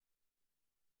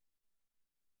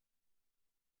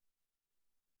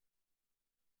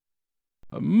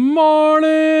Morning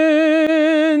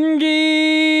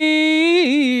Geeks!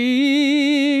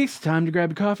 Time to grab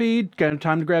your coffee,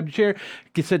 time to grab your chair,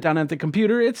 sit down at the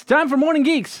computer. It's time for Morning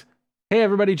Geeks! Hey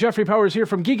everybody, Jeffrey Powers here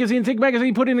from Geekazine. Think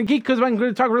Magazine, put in a geek because I'm going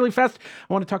to talk really fast.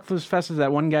 I want to talk as fast as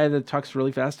that one guy that talks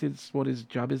really fast. It's what his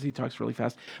job is. He talks really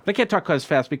fast. But I can't talk as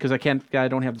fast because I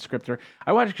don't have the script there.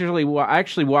 I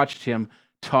actually watched him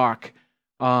talk,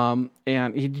 and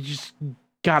he just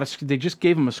they just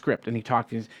gave him a script and he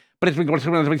talked. But it's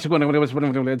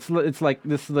like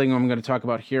this thing I'm going to talk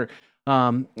about here.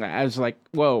 I was like,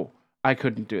 whoa, I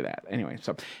couldn't do that. Anyway,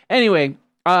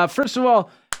 first of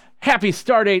all, happy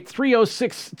Stardate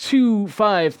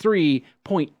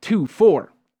 306253.24.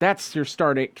 That's your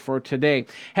Stardate for today.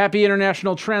 Happy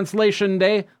International Translation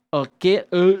Day.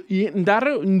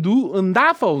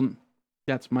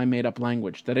 That's my made-up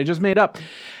language that I just made up.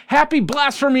 Happy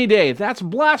Blasphemy Day. That's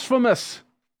blasphemous.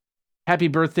 Happy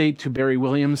birthday to Barry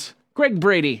Williams. Greg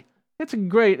Brady. It's a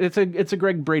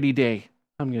Greg Brady day.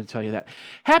 I'm going to tell you that.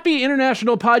 Happy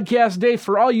International Podcast Day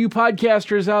for all you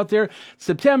podcasters out there.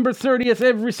 September 30th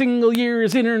every single year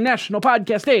is International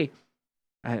Podcast Day.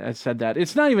 I said that.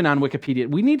 It's not even on Wikipedia.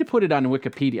 We need to put it on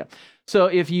Wikipedia. So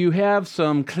if you have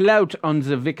some clout on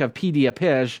the Wikipedia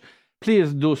page,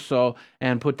 please do so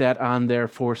and put that on there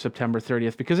for September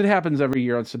 30th because it happens every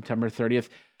year on September 30th.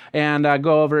 And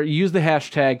go over, use the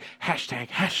hashtag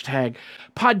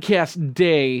podcast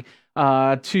day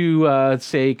to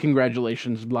say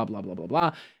congratulations, blah, blah, blah, blah,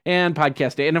 blah, and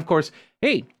podcast day. And of course,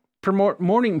 hey, promote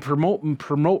Morning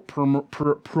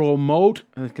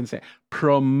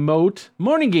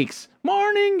Geeks.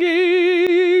 Morning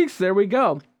Geeks. There we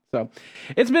go. So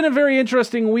it's been a very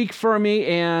interesting week for me,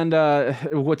 and to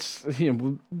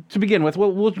begin with,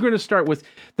 we're going to start with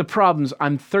the problems.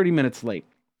 I'm 30 minutes late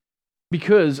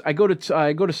because I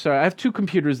have two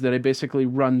computers that I basically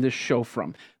run this show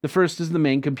from. The first is the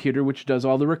main computer, which does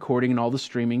all the recording and all the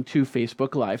streaming to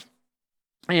Facebook Live,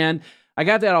 and I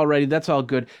got that already. That's all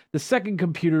good. The second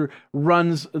computer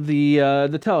runs the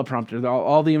teleprompter,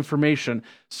 all the information,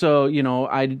 so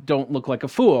I don't look like a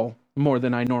fool more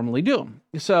than I normally do.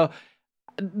 So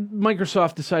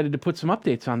Microsoft decided to put some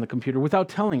updates on the computer without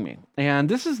telling me. And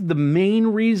this is the main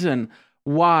reason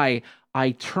why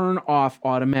I turn off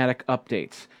automatic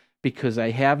updates, because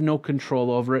I have no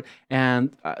control over it.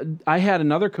 And I had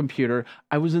another computer.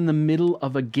 I was in the middle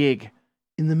of a gig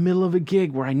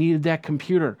where I needed that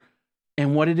computer.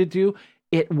 And what did it do?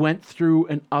 It went through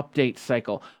an update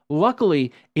cycle.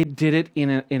 Luckily, it did it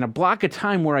in a block of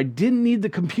time where I didn't need the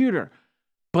computer.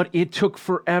 But it took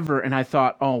forever, and I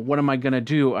thought, oh, what am I going to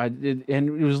do? And it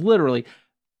was literally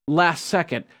last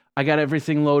second. I got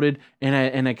everything loaded,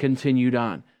 and I continued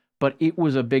on. But it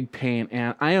was a big pain,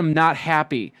 and I am not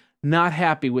happy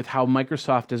with how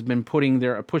Microsoft has been pushing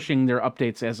their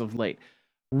updates as of late.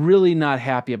 Really not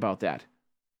happy about that.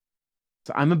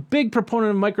 So I'm a big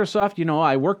proponent of Microsoft.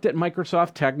 I worked at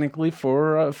Microsoft technically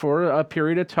for a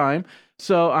period of time.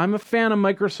 So I'm a fan of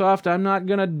Microsoft. I'm not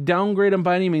going to downgrade them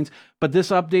by any means, but this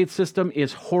update system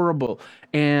is horrible.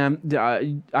 And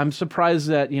I'm surprised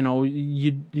that,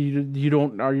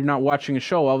 you're not watching a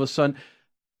show. All of a sudden,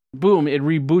 boom, it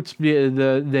reboots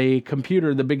the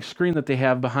computer, the big screen that they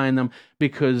have behind them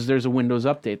because there's a Windows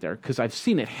update there, because I've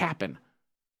seen it happen.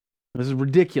 This is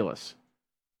ridiculous.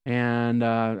 And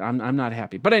I'm not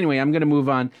happy. But anyway, I'm going to move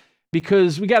on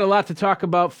because we got a lot to talk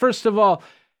about. First of all,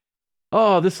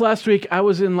 this last week I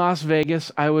was in Las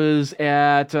Vegas. I was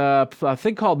at a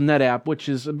thing called NetApp, which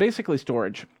is basically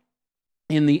storage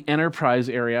in the enterprise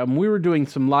area. And we were doing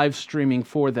some live streaming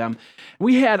for them.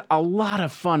 We had a lot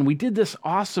of fun. We did this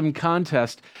awesome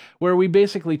contest where we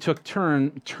basically took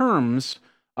storage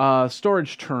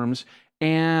terms,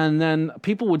 and then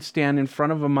people would stand in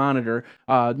front of a monitor,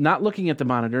 not looking at the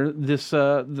monitor.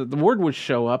 The word would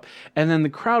show up, and then the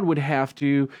crowd would have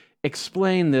to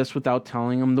explain this without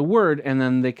telling them the word, and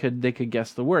then they could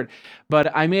guess the word.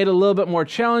 But I made it a little bit more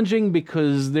challenging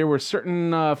because there were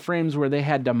certain frames where they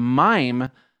had to mime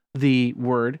the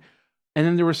word, and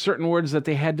then there were certain words that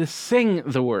they had to sing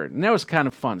the word, and that was kind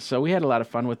of fun. So we had a lot of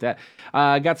fun with that.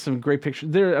 I got some great pictures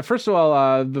there. First of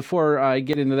all, before I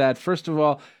get into that,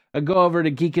 go over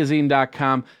to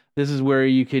geekazine.com. This is where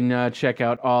you can check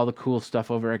out all the cool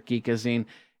stuff over at Geekazine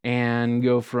and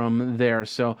go from there.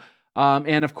 So,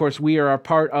 and of course, we are a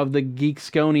part of the Geek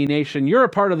Scony Nation. You're a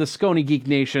part of the Scony Geek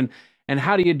Nation. And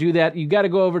how do you do that? You got to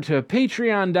go over to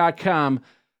patreon.com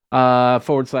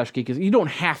 /Geekazine. You don't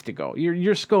have to go.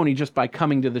 You're Scony just by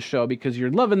coming to the show because you're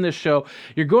loving this show.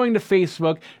 You're going to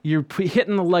Facebook. You're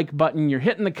hitting the like button. You're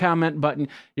hitting the comment button.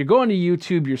 You're going to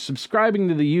YouTube. You're subscribing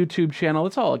to the YouTube channel.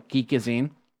 It's all at Geekazine.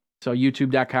 So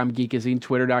youtube.com geekazine,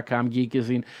 twitter.com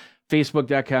geekazine,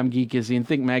 facebook.com geekazine,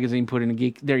 Think Magazine put in a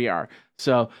geek. There you are.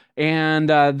 So, and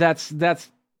that's the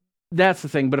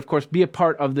thing. But of course, be a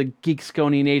part of the Geek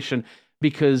Scony Nation,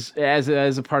 because as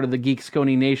a part of the Geek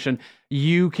Scony Nation,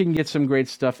 you can get some great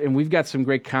stuff, and we've got some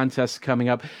great contests coming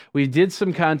up. We did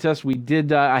some contests. We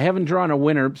did. I haven't drawn a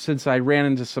winner since I ran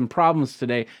into some problems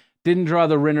today. Didn't draw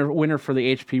the winner for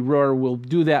the HP Roar. We'll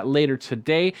do that later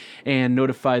today and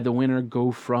notify the winner.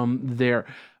 Go from there.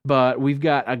 But we've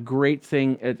got a great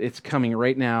thing. It's coming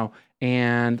right now,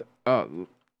 and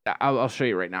I'll show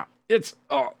you right now. It's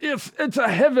a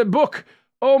heavy book.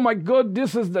 Oh my God,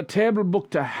 this is the table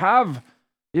book to have.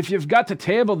 If you've got the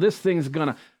table, this thing's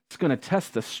gonna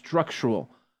test the structural.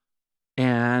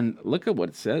 And look at what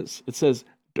it says. It says,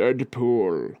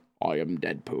 Deadpool. I am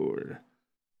Deadpool.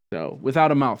 So,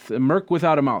 without a mouth. A Merc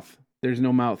without a mouth. There's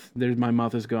no mouth. My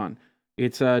mouth is gone.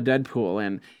 It's Deadpool.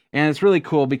 And it's really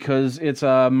cool because it's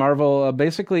Marvel,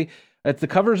 basically, the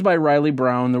cover's by Riley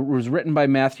Brown. It was written by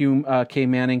Matthew K.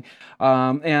 Manning.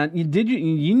 And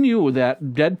you knew that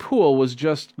Deadpool was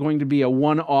just going to be a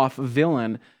one-off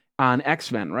villain on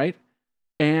X-Men, right?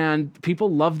 And people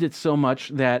loved it so much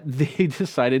that they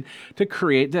decided to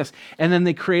create this. And then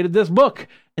they created this book.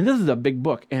 And this is a big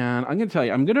book. And I'm going to tell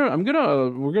you,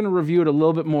 we're going to review it a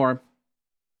little bit more.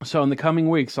 So in the coming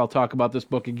weeks, I'll talk about this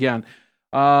book again.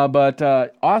 But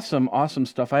awesome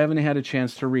stuff. I haven't had a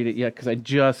chance to read it yet because I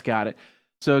just got it.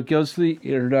 So it goes to the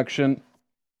introduction,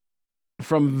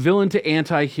 from villain to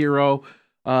anti-hero.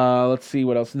 Let's see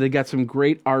what else. They got some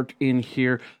great art in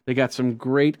here. They got some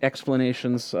great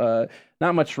explanations.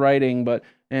 Not much writing, but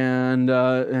and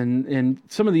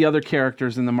some of the other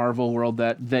characters in the Marvel world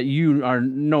that you are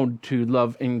known to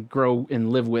love and grow and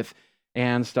live with,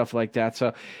 and stuff like that.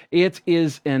 So it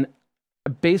is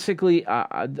basically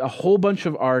a whole bunch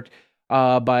of art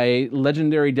by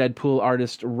legendary Deadpool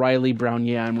artist Riley Brown.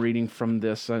 Yeah, I'm reading from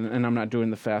this, and I'm not doing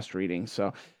the fast reading.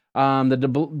 So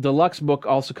the deluxe book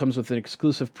also comes with an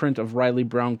exclusive print of Riley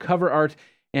Brown cover art,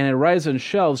 and it arrives on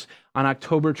shelves on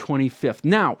October 25th.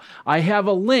 Now, I have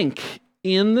a link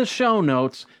in the show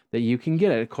notes that you can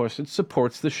get it. Of course, it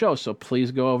supports the show, so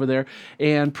please go over there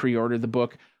and pre-order the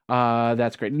book.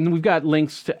 That's great. And we've got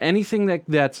links to anything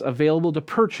that's available to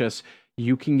purchase.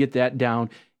 You can get that down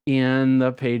in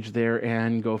the page there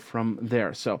and go from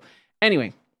there. So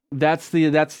anyway, but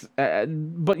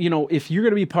you know, if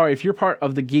you're part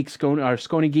of the Geek Scony, our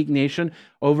Scony Geek Nation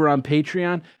over on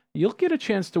Patreon, you'll get a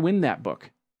chance to win that book.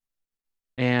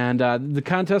 And the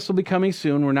contest will be coming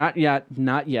soon. We're not yet,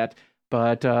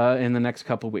 but in the next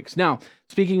couple of weeks. Now,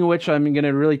 speaking of which, I'm going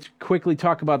to really quickly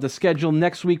talk about the schedule.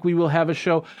 Next week, we will have a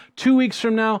show. 2 weeks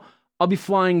from now, I'll be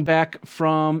flying back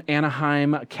from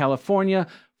Anaheim, California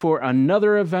for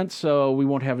another event, so we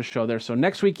won't have a show there. So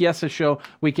next week, yes, a show.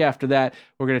 Week after that,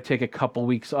 we're going to take a couple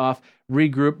weeks off,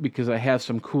 regroup, because I have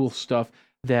some cool stuff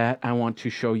that I want to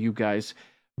show you guys.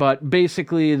 But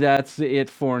basically, that's it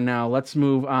for now. Let's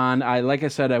move on. Like I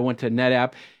said, I went to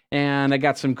NetApp, and I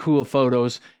got some cool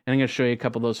photos, and I'm going to show you a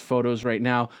couple of those photos right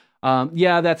now.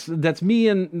 Yeah, that's me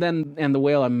and the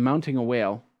whale. I'm mounting a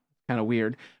whale. Kind of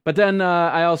weird. But then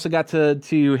I also got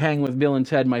to hang with Bill and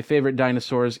Ted, my favorite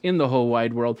dinosaurs in the whole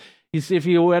wide world. If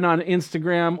you went on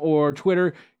Instagram or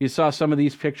Twitter, you saw some of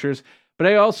these pictures. But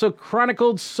I also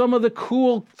chronicled some of the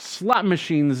cool slot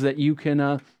machines that you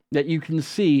can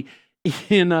see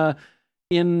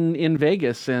in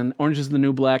Vegas, and Orange is the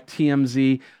New Black,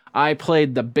 TMZ. I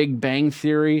played the Big Bang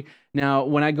Theory. Now,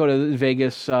 when I go to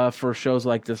Vegas for shows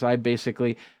like this, I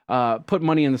basically put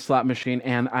money in the slot machine,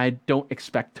 and I don't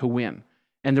expect to win.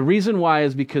 And the reason why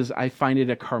is because I find it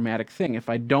a karmatic thing. If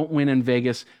I don't win in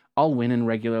Vegas, I'll win in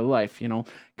regular life. You know,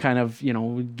 kind of, you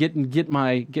know, get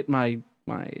my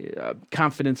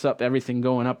confidence up, everything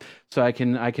going up, so I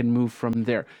can move from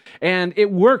there. And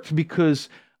it worked because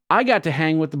I got to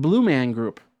hang with the Blue Man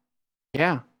Group.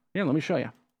 Yeah, let me show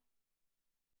you.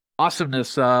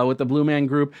 Awesomeness with the Blue Man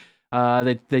Group.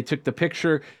 They took the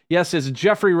picture. Yes, it's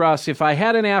Jeffrey Russ. If I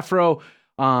had an afro,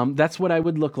 that's what I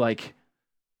would look like.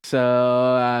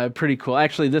 So pretty cool.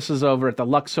 Actually, this is over at the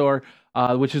Luxor,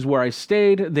 which is where I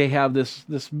stayed. They have this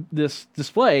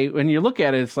display. When you look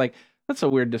at it, it's like, that's a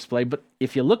weird display. But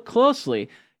if you look closely,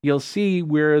 you'll see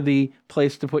where the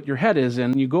place to put your head is.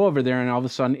 And you go over there, and all of a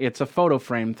sudden, it's a photo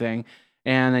frame thing.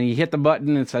 And then you hit the button,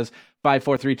 and it says 5,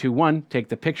 4, 3, 2, 1. Take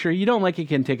the picture. You don't like it, you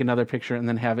can take another picture and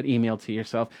then have it emailed to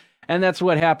yourself. And that's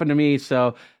what happened to me.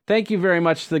 So thank you very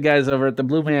much to the guys over at the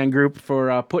Blue Man Group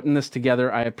for putting this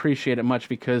together. I appreciate it much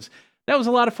because that was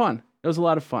a lot of fun. It was a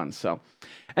lot of fun. So,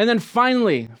 and then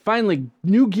finally,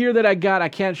 new gear that I got. I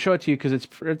can't show it to you because it's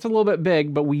a little bit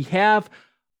big, but we have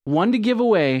one to give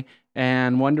away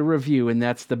and one to review, and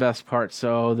that's the best part.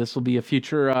 So this will be a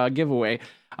future giveaway.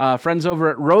 Friends over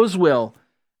at Rosewill,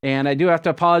 and I do have to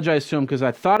apologize to him because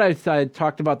I thought I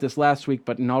talked about this last week,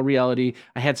 but in all reality,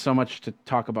 I had so much to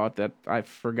talk about that I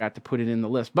forgot to put it in the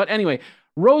list. But anyway,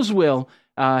 Rosewill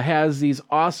has these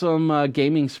awesome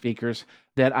gaming speakers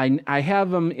that I have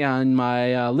them in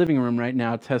my living room right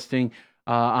now testing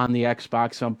on the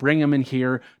Xbox. I'll bring them in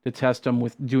here to test them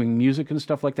with doing music and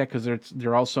stuff like that because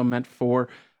they're also meant for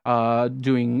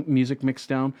doing music mix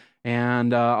down.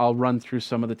 And I'll run through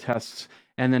some of the tests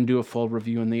and then do a full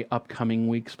review in the upcoming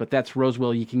weeks. But that's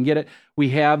Rosewill. You can get it. We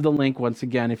have the link once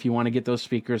again if you want to get those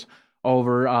speakers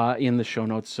over in the show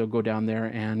notes. So go down there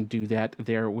and do that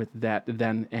there with that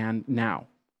then and now.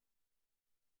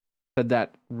 Said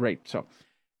that right. So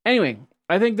anyway,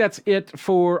 I think that's it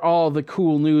for all the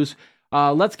cool news.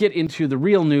 Let's get into the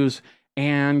real news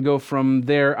and go from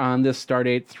there on this start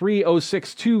date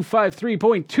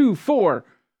 306.253.24.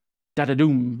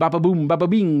 Da-da-doom, ba-ba-boom,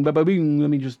 ba-ba-bing, ba-ba-bing. Let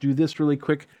me just do this really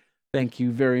quick. Thank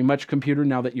you very much, computer,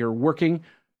 now that you're working.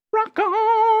 Rock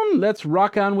on! Let's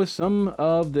rock on with some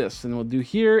of this. And we'll do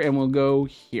here, and we'll go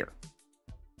here.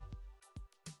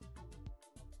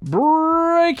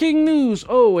 Breaking news!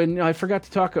 Oh, and I forgot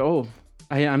to talk... Oh,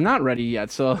 I'm not ready yet,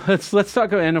 so let's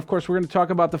talk... And, of course, we're going to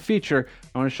talk about the feature.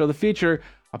 I want to show the feature.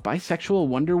 A bisexual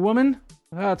Wonder Woman?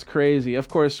 That's crazy. Of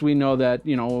course, we know that,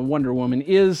 Wonder Woman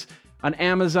is on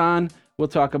Amazon. We'll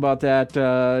talk about that.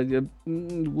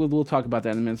 We'll talk about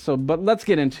that in a minute. But let's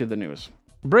get into the news.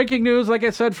 Breaking news, like I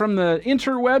said, from the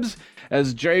interwebs,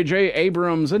 as J.J.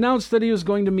 Abrams announced that he was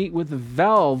going to meet with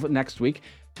Valve next week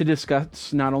to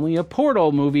discuss not only a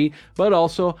Portal movie, but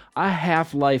also a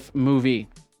Half-Life movie.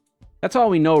 That's all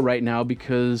we know right now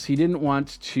because he didn't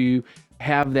want to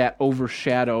have that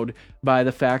overshadowed by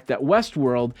the fact that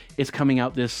Westworld is coming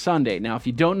out this Sunday. Now, if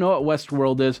you don't know what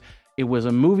Westworld is, it was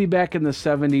a movie back in the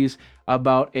 70s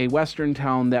about a Western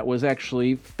town that was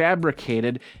actually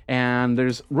fabricated, and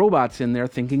there's robots in there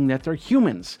thinking that they're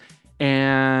humans.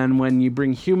 And when you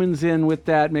bring humans in with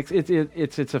that mix,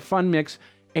 it's a fun mix.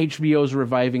 HBO's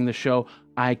reviving the show.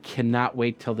 I cannot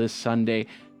wait till this Sunday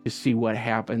to see what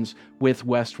happens with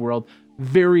Westworld.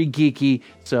 Very geeky.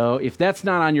 So if that's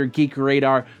not on your geek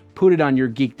radar, put it on your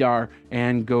geekdar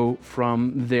and go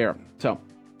from there. So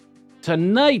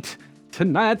tonight's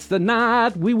the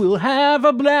night we will have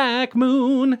a black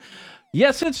moon.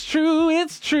 Yes, it's true.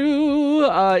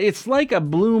 It's like a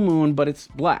blue moon, but it's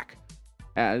black.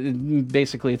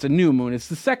 Basically, it's a new moon. It's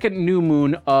the second new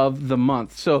moon of the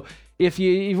month. So if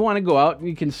you want to go out,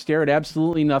 you can stare at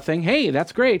absolutely nothing. Hey,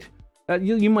 that's great.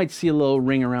 You might see a little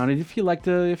ring around it. If you like,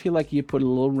 you put a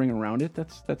little ring around it.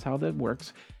 That's how that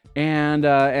works, and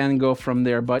go from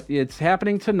there. But it's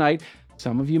happening tonight.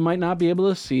 Some of you might not be able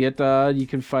to see it. You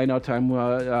can find out time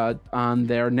on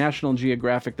there.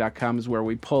 NationalGeographic.com is where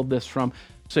we pulled this from,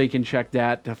 so you can check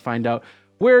that to find out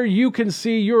where you can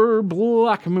see your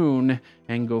black moon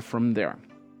and go from there.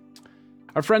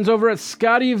 Our friends over at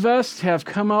Scotty Vest have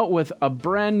come out with a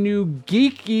brand new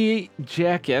geeky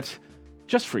jacket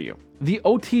just for you. The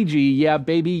OTG, yeah,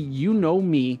 baby, you know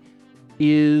me,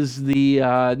 is the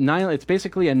nylon. It's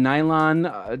basically a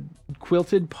nylon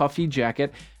quilted puffy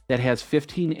jacket that has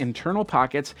 15 internal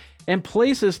pockets and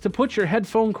places to put your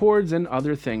headphone cords and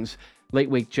other things.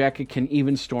 Lightweight jacket can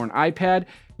even store an iPad,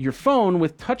 your phone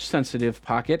with touch-sensitive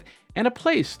pocket, and a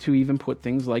place to even put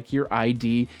things like your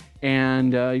ID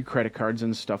and your credit cards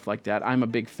and stuff like that. I'm a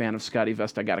big fan of Scotty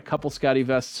Vest. I got a couple Scotty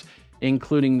Vests,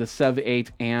 including the Sev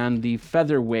 8 and the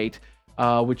Featherweight,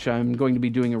 which I'm going to be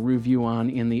doing a review on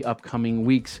in the upcoming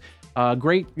weeks.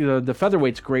 Great, the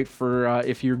Featherweight's great for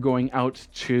if you're going out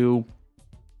to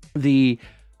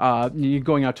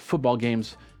football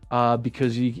games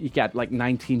because you got like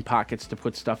 19 pockets to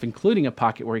put stuff, including a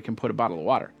pocket where you can put a bottle of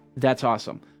water. That's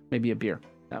awesome. Maybe a beer.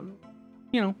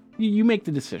 You make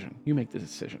the decision.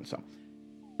 So,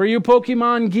 for you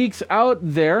Pokemon geeks out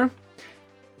there,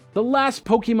 the last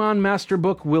Pokemon Master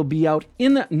Book will be out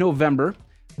in November.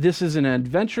 This is an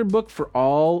adventure book for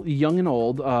all young and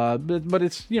old, but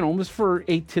it's for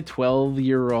 8 to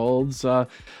 12-year-olds.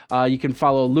 You can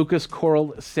follow Lucas,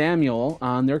 Coral, Samuel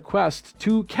on their quest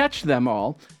to catch them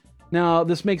all. Now,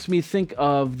 this makes me think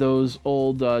of those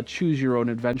old Choose Your Own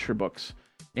Adventure books,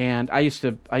 and I used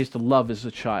to love as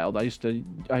a child.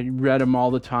 I read them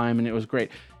all the time, and it was great.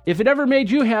 If it ever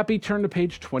made you happy, turn to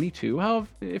page 22.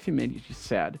 If it made you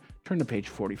sad, turn to page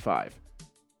 45.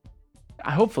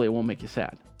 Hopefully it won't make you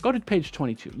sad. Go to page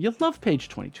 22. You'll love page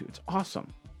 22. It's awesome.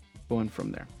 Going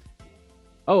from there.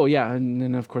 Oh, yeah, and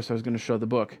then, of course, I was going to show the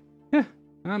book. I'm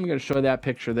going to show that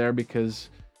picture there because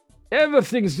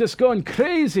everything's just going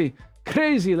crazy.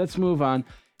 Crazy. Let's move on.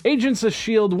 Agents of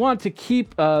S.H.I.E.L.D. want to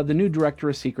keep the new director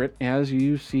a secret. As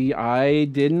you see, I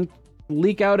didn't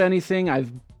leak out anything.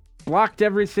 I've blocked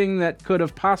everything that could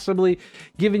have possibly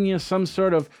given you some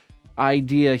sort of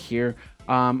idea here.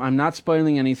 I'm not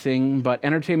spoiling anything, but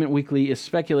Entertainment Weekly is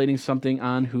speculating something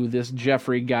on who this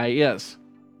Jeffrey guy is.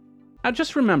 Now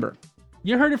just remember,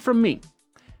 you heard it from me.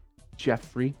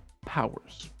 Jeffrey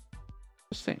Powers.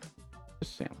 Just saying.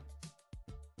 Just saying.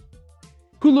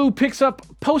 Hulu picks up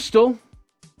Postal,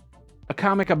 a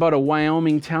comic about a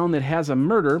Wyoming town that has a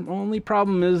murder. Only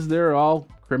problem is they're all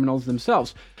criminals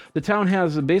themselves. The town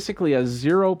has basically a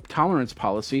zero tolerance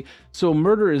policy, so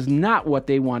murder is not what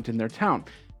they want in their town.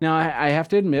 Now, I have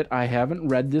to admit, I haven't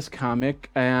read this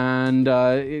comic, and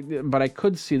but I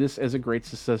could see this as a great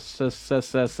studio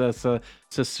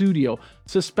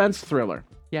suspense thriller.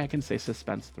 Yeah, I can say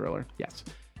suspense thriller. Yes,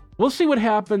 we'll see what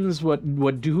happens. What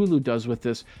Hulu does with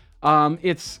this.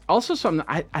 It's also something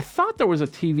I thought there was a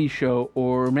TV show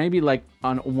or maybe like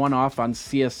on one-off on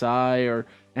CSI or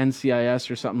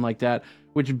NCIS or something like that,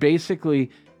 which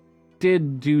basically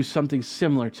did do something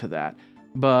similar to that.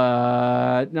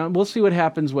 But now we'll see what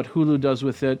happens, what Hulu does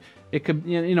with it. It could,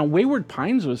 Wayward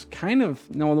Pines was kind of,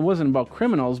 it wasn't about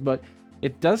criminals, but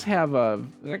it does have a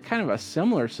kind of a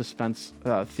similar suspense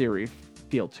theory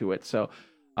feel to it. So,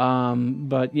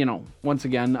 but once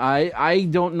again, I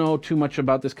don't know too much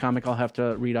about this comic. I'll have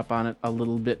to read up on it a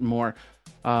little bit more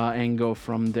and go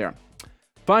from there.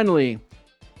 Finally,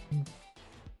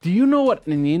 do you know what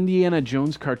an Indiana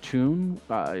Jones cartoon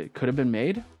could have been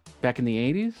made back in the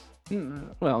 80s?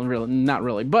 Well, really, not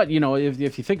really. But,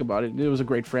 if you think about it, it was a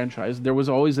great franchise. There was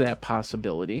always that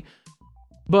possibility.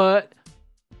 But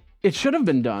it should have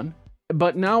been done.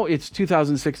 But now it's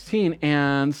 2016,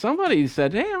 and somebody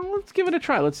said, hey, let's give it a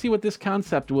try. Let's see what this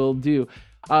concept will do.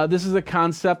 This is a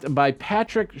concept by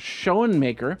Patrick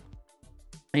Schoenmaker,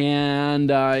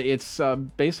 and it's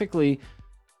basically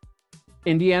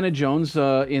Indiana Jones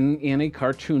in a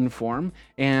cartoon form,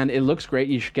 and it looks great.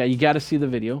 You got to see the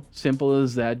video. Simple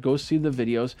as that. Go see the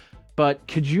videos. But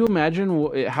could you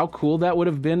imagine how cool that would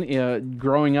have been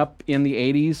growing up in the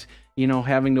 80s?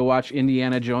 Having to watch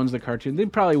Indiana Jones, the cartoon. They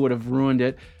probably would have ruined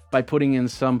it by putting in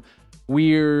some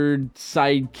weird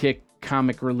sidekick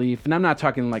comic relief. And I'm not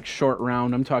talking like Short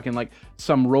Round. I'm talking like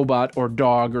some robot or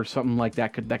dog or something like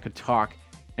that could talk.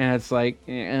 And it's like,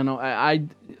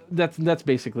 that's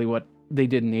basically what they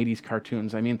did in 80s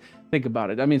cartoons. I mean, think about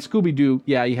it. I mean, Scooby-Doo,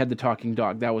 yeah, you had the talking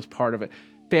dog. That was part of it.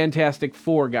 Fantastic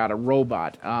Four got a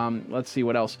robot. Let's see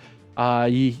what else.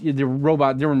 There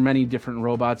were many different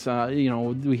robots.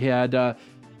 We had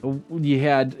you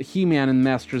had He-Man and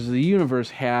Masters of the Universe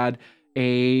had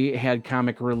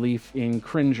comic relief in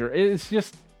Cringer. It's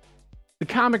just the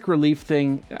comic relief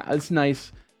thing. It's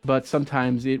nice, but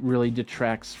sometimes it really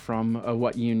detracts from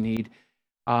what you need.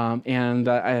 And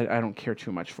I don't care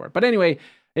too much for it. But anyway,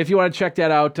 if you want to check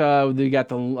that out, we got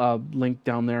the link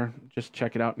down there. Just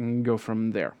check it out and go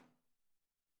from there.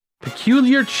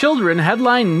 Peculiar Children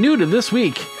headline new to this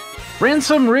week.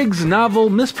 Ransom Riggs' novel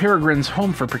Miss Peregrine's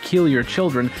Home for Peculiar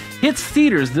Children hits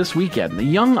theaters this weekend. The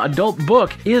young adult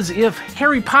book is if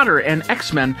Harry Potter and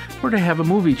X-Men were to have a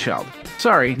movie child.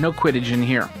 Sorry, no Quidditch in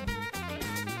here.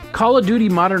 Call of Duty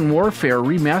Modern Warfare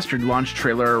Remastered launch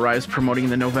trailer arrives promoting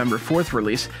the November 4th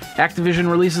release. Activision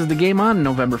releases the game on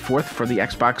November 4th for the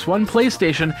Xbox One,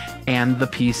 PlayStation, and the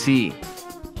PC.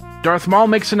 Darth Maul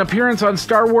makes an appearance on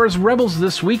Star Wars Rebels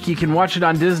this week. You can watch it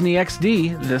on Disney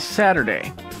XD this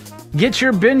Saturday. Get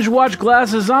your binge watch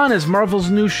glasses on as Marvel's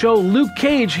new show Luke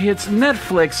Cage hits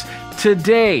Netflix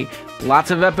today. Lots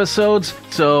of episodes,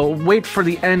 so wait for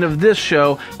the end of this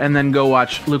show and then go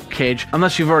watch Luke Cage,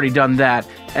 unless you've already done that,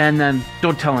 and then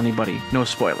don't tell anybody, no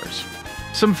spoilers.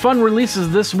 Some fun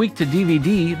releases this week to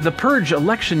DVD. The Purge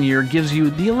election year gives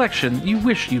you the election you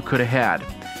wish you could have had.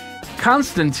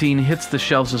 Constantine hits the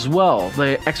shelves as well.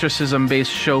 The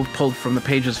exorcism-based show pulled from the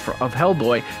pages of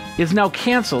Hellboy is now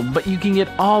canceled, but you can get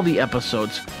all the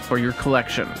episodes for your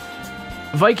collection.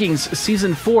 Vikings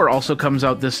Season 4 also comes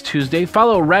out this Tuesday.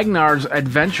 Follow Ragnar's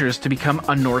adventures to become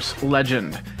a Norse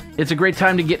legend. It's a great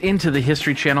time to get into the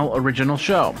History Channel original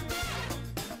show.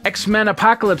 X-Men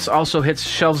Apocalypse also hits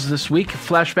shelves this week.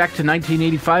 Flashback to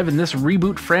 1985 in this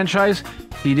reboot franchise.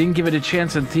 If you didn't give it a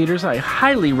chance in theaters, I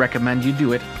highly recommend you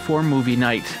do it for movie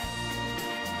night.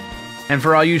 And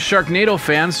for all you Sharknado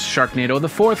fans, Sharknado the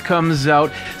 4th comes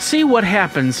out. See what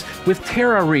happens with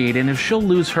Tara Reid and if she'll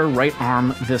lose her right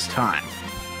arm this time.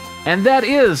 And that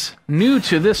is new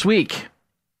to this week.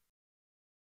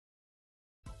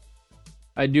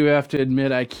 I do have to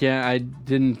admit I can't. I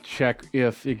didn't check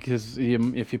because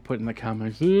if you put in the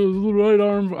comments the right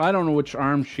arm, I don't know which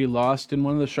arm she lost in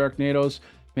one of the Sharknadoes.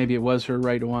 Maybe it was her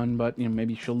right one, but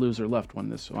maybe she'll lose her left one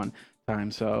this one time.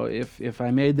 So if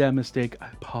I made that mistake, I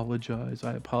apologize.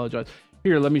 I apologize.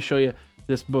 Here, let me show you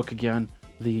this book again.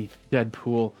 The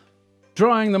Deadpool,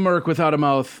 drawing the Merc without a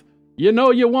mouth. You know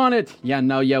you want it. You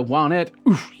know you want it.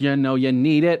 Oof. You know you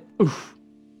need it. Oof.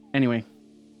 Anyway.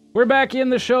 We're back in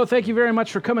the show. Thank you very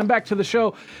much for coming back to the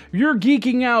show. You're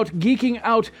geeking out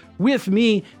with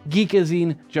me,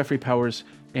 Geekazine, Jeffrey Powers,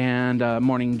 and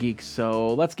Morning Geeks.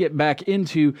 So let's get back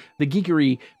into the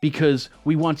geekery because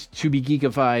we want to be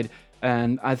geekified.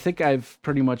 And I think I've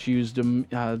pretty much used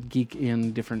geek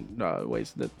in different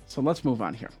ways. So let's move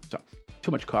on here. So,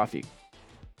 too much coffee.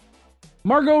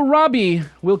 Margot Robbie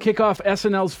will kick off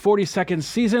SNL's 42nd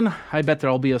season. I bet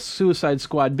there'll be a Suicide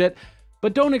Squad bit.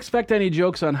 But don't expect any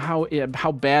jokes on how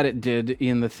bad it did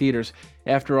in the theaters.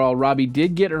 After all, Robbie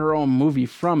did get her own movie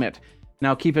from it.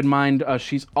 Now, keep in mind,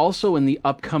 she's also in the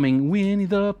upcoming Winnie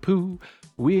the Pooh,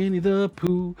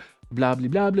 blah, blah,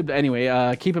 blah, blah, blah.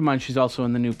 Anyway, keep in mind she's also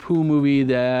in the new Pooh movie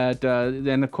that,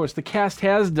 then, of course, the cast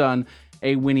has done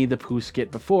a Winnie the Pooh skit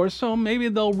before, so maybe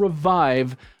they'll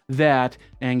revive that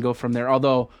and go from there.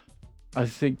 Although, I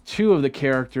think 2 of the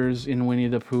characters in Winnie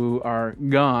the Pooh are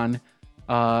gone.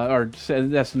 Or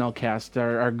SNL cast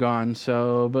are gone,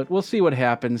 but we'll see what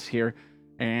happens here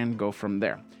and go from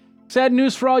there. Sad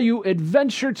news for all you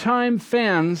Adventure Time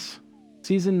fans.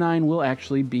 Season 9 will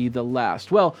actually be the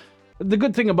last. Well, the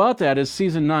good thing about that is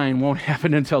Season 9 won't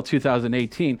happen until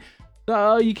 2018.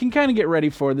 You can kind of get ready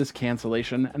for this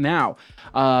cancellation now.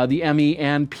 The Emmy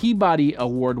and Peabody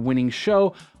Award-winning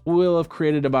show will have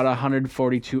created about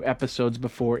 142 episodes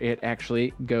before it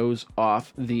actually goes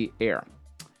off the air.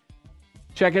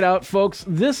 Check it out, folks.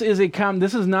 This is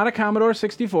not a Commodore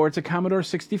 64. It's a Commodore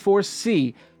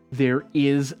 64C. There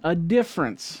is a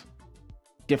difference.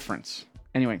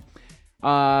 Anyway,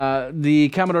 the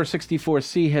Commodore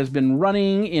 64C has been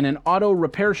running in an auto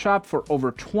repair shop for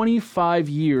over 25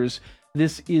 years.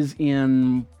 This is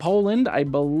in Poland, I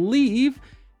believe.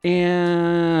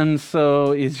 And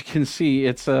so, as you can see,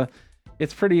 it's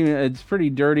pretty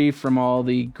dirty from all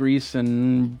the grease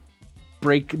and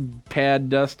brake pad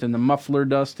dust and the muffler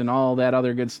dust and all that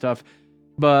other good stuff,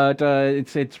 but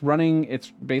it's running.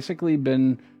 It's basically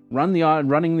been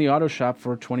running the auto shop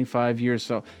for 25 years.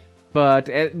 So, but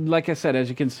like I said, as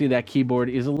you can see, that keyboard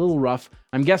is a little rough.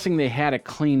 I'm guessing they had it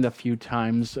cleaned a few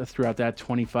times throughout that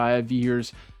 25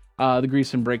 years. The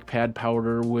grease and brake pad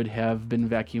powder would have been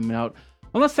vacuumed out,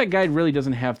 unless that guy really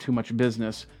doesn't have too much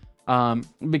business.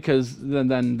 Because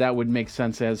then that would make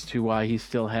sense as to why he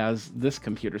still has this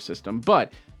computer system.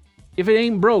 But if it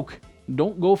ain't broke,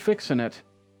 don't go fixing it.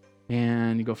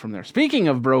 And you go from there. Speaking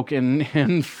of broken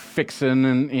and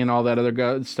fixing and all that other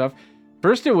good stuff,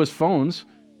 first it was phones.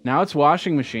 Now it's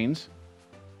washing machines.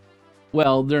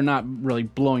 Well, they're not really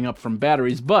blowing up from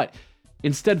batteries, but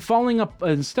instead falling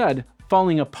apart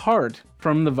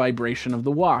from the vibration of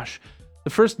the wash. The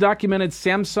first documented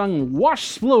Samsung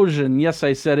Washplosion. Yes,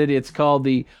 I said it. It's called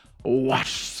the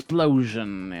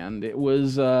Washplosion. And it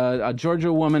was a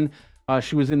Georgia woman.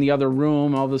 She was in the other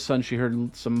room. All of a sudden, she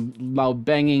heard some loud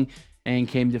banging and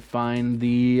came to find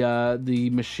the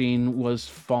machine was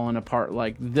falling apart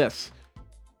like this.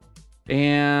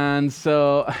 And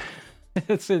so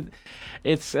it's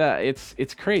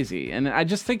crazy. And I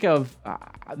just think of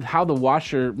how the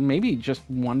washer maybe just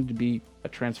wanted to be a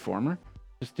transformer.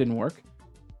 Just didn't work.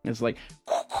 It's like,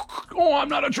 oh, I'm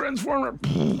not a transformer.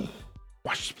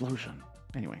 Wash explosion.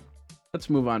 Anyway, let's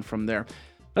move on from there.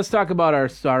 Let's talk about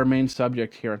our main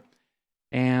subject here.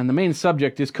 And the main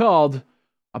subject is called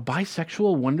a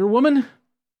bisexual Wonder Woman?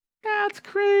 That's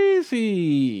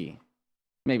crazy.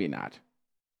 Maybe not.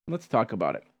 Let's talk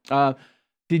about it.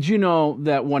 Did you know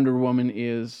that Wonder Woman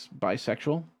is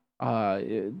bisexual?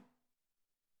 Do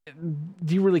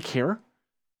you really care?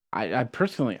 I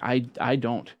personally, I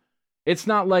don't. It's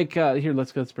not like here.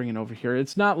 Let's bring it over here.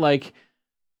 It's not like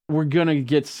we're gonna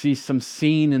see some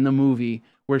scene in the movie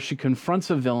where she confronts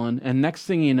a villain, and next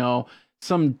thing you know,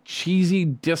 some cheesy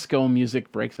disco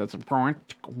music breaks. That's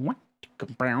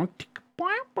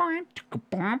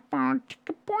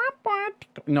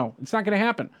no, it's not gonna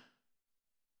happen.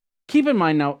 Keep in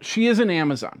mind now, she is an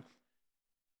Amazon.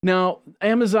 Now,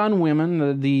 Amazon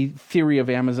women, the theory of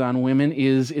Amazon women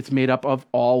is it's made up of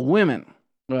all women.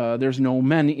 There's no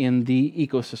men in the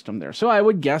ecosystem there. So I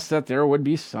would guess that there would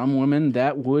be some women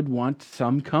that would want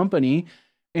some company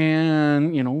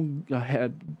and,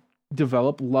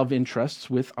 develop love interests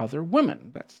with other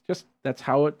women. That's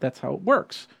how it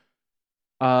works.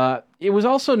 It was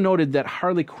also noted that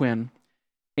Harley Quinn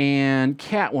and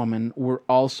Catwoman were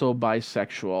also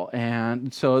bisexual.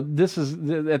 And so this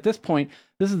is, at this point,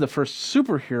 this is the first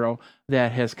superhero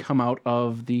that has come out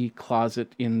of the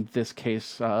closet in this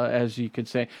case, as you could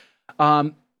say.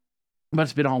 But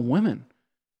it's been all women.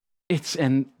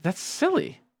 And that's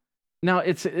silly. Now,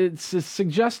 it's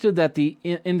suggested that the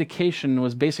indication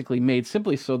was basically made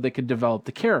simply so they could develop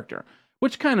the character,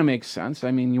 which kind of makes sense.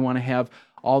 I mean, you want to have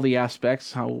all the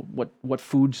aspects, what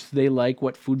foods they like,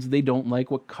 what foods they don't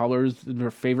like, what colors their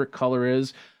favorite color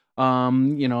is,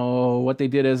 what they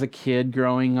did as a kid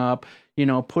growing up,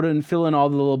 fill in all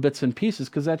the little bits and pieces,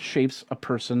 because that shapes a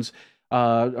person's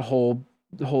whole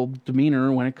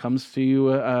demeanor when it comes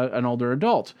to an older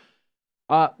adult.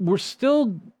 We're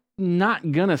still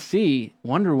not gonna see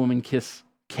Wonder Woman kiss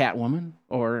Catwoman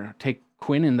or take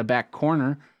Quinn in the back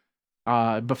corner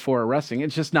before arresting.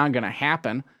 It's just not gonna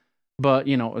happen. But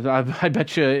I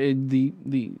bet you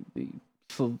the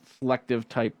selective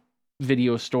type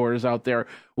video stores out there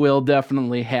will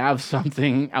definitely have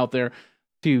something out there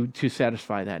to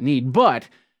satisfy that need. But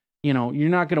you're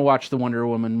not gonna watch the Wonder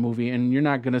Woman movie, and you're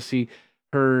not gonna see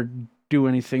her do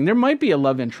anything. There might be a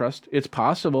love interest. It's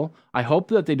possible. I hope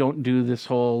that they don't do this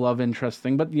whole love interest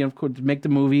thing, but could make the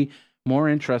movie more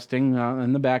interesting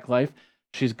in the back life.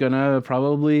 She's gonna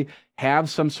probably have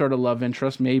some sort of love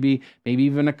interest, maybe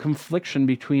even a confliction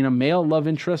between a male love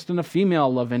interest and a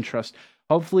female love interest.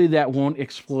 Hopefully that won't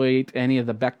exploit any of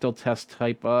the Bechdel test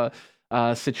type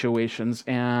situations,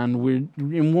 and we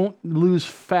won't lose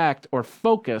fact or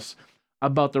focus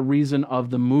about the reason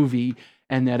of the movie,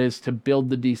 and that is to build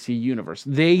the DC universe.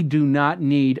 They do not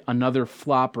need another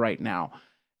flop right now.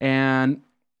 And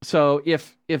so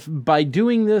if by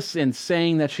doing this and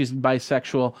saying that she's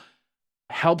bisexual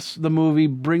helps the movie,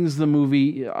 brings the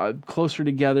movie closer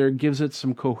together, gives it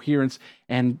some coherence,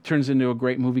 and turns into a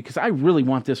great movie, because I really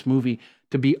want this movie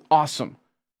to be awesome,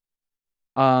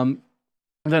 then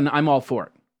I'm all for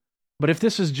it. But if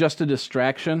this is just a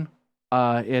distraction,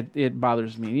 it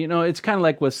bothers me. It's kind of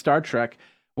like with Star Trek,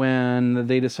 when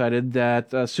they decided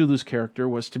that Sulu's character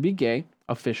was to be gay,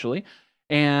 officially.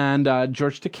 And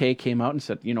George Takei came out and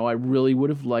said, I really would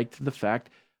have liked the fact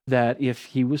that if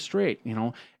he was straight,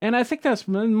 And I think that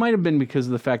might have been because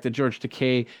of the fact that George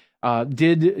Takei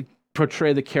did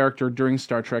portray the character during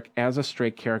Star Trek as a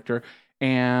straight character,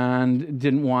 and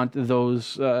didn't want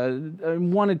those,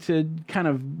 wanted to kind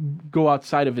of go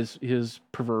outside of his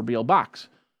proverbial box.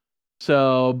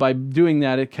 So by doing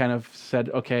that, it kind of said,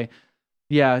 okay,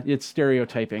 yeah, it's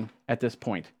stereotyping at this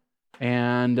point.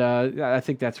 And I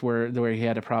think that's where he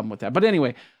had a problem with that. But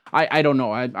anyway, I don't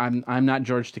know. I'm not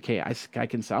George Takei. I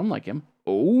can sound like him.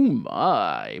 Oh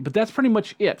my! But that's pretty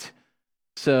much it.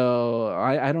 So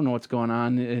I don't know what's going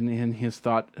on in his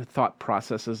thought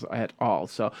processes at all.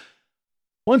 So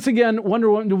once again, Wonder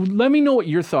Woman, let me know what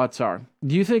your thoughts are.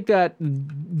 Do you think that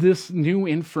this new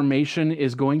information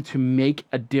is going to make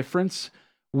a difference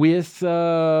with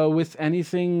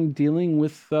anything dealing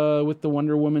with the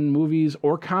Wonder Woman movies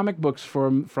or comic books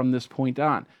from this point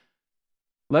on?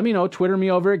 Let me know. Twitter me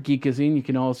over at Geekazine. You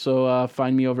can also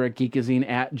find me over at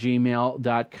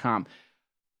geekazine@gmail.com.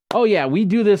 Oh yeah, we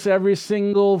do this every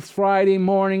single Friday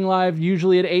morning live,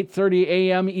 usually at 8:30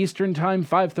 a.m. Eastern Time,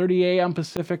 5:30 a.m.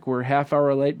 Pacific. We're half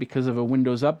hour late because of a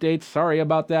Windows update. Sorry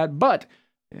about that, but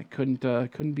it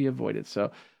couldn't be avoided.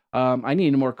 So I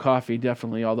need more coffee,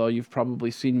 definitely, although you've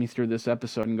probably seen me through this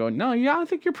episode and going, no, yeah, I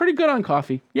think you're pretty good on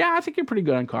coffee. Yeah, I think you're pretty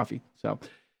good on coffee. So,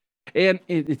 and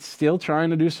it's still trying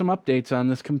to do some updates on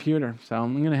this computer. So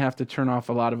I'm going to have to turn off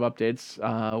a lot of updates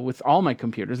with all my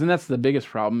computers. And that's the biggest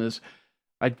problem is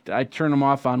I turn them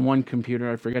off on one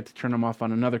computer. I forget to turn them off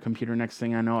on another computer. Next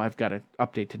thing I know, I've got an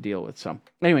update to deal with. So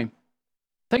anyway,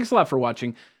 thanks a lot for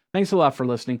watching. Thanks a lot for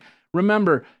listening.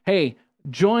 Remember, hey,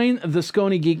 join the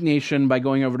Scony Geek Nation by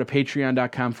going over to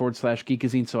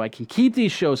patreon.com/geekazine so I can keep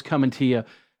these shows coming to you,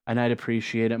 and I'd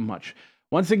appreciate it much.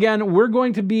 Once again, we're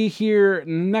going to be here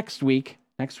next week.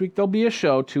 Next week there'll be a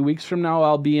show. 2 weeks from now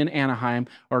I'll be in Anaheim,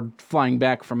 or flying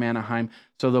back from Anaheim,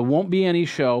 so there won't be any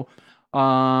show.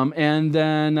 And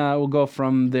then we'll go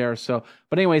from there. So,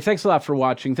 but anyway, thanks a lot for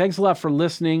watching. Thanks a lot for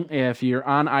listening. If you're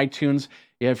on iTunes,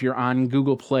 if you're on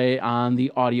Google Play, on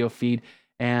the audio feed,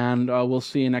 and we'll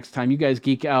see you next time. You guys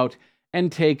geek out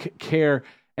and take care.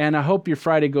 And I hope your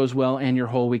Friday goes well and your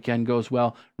whole weekend goes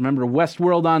well. Remember,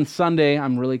 Westworld on Sunday.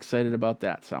 I'm really excited about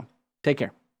that. So take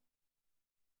care.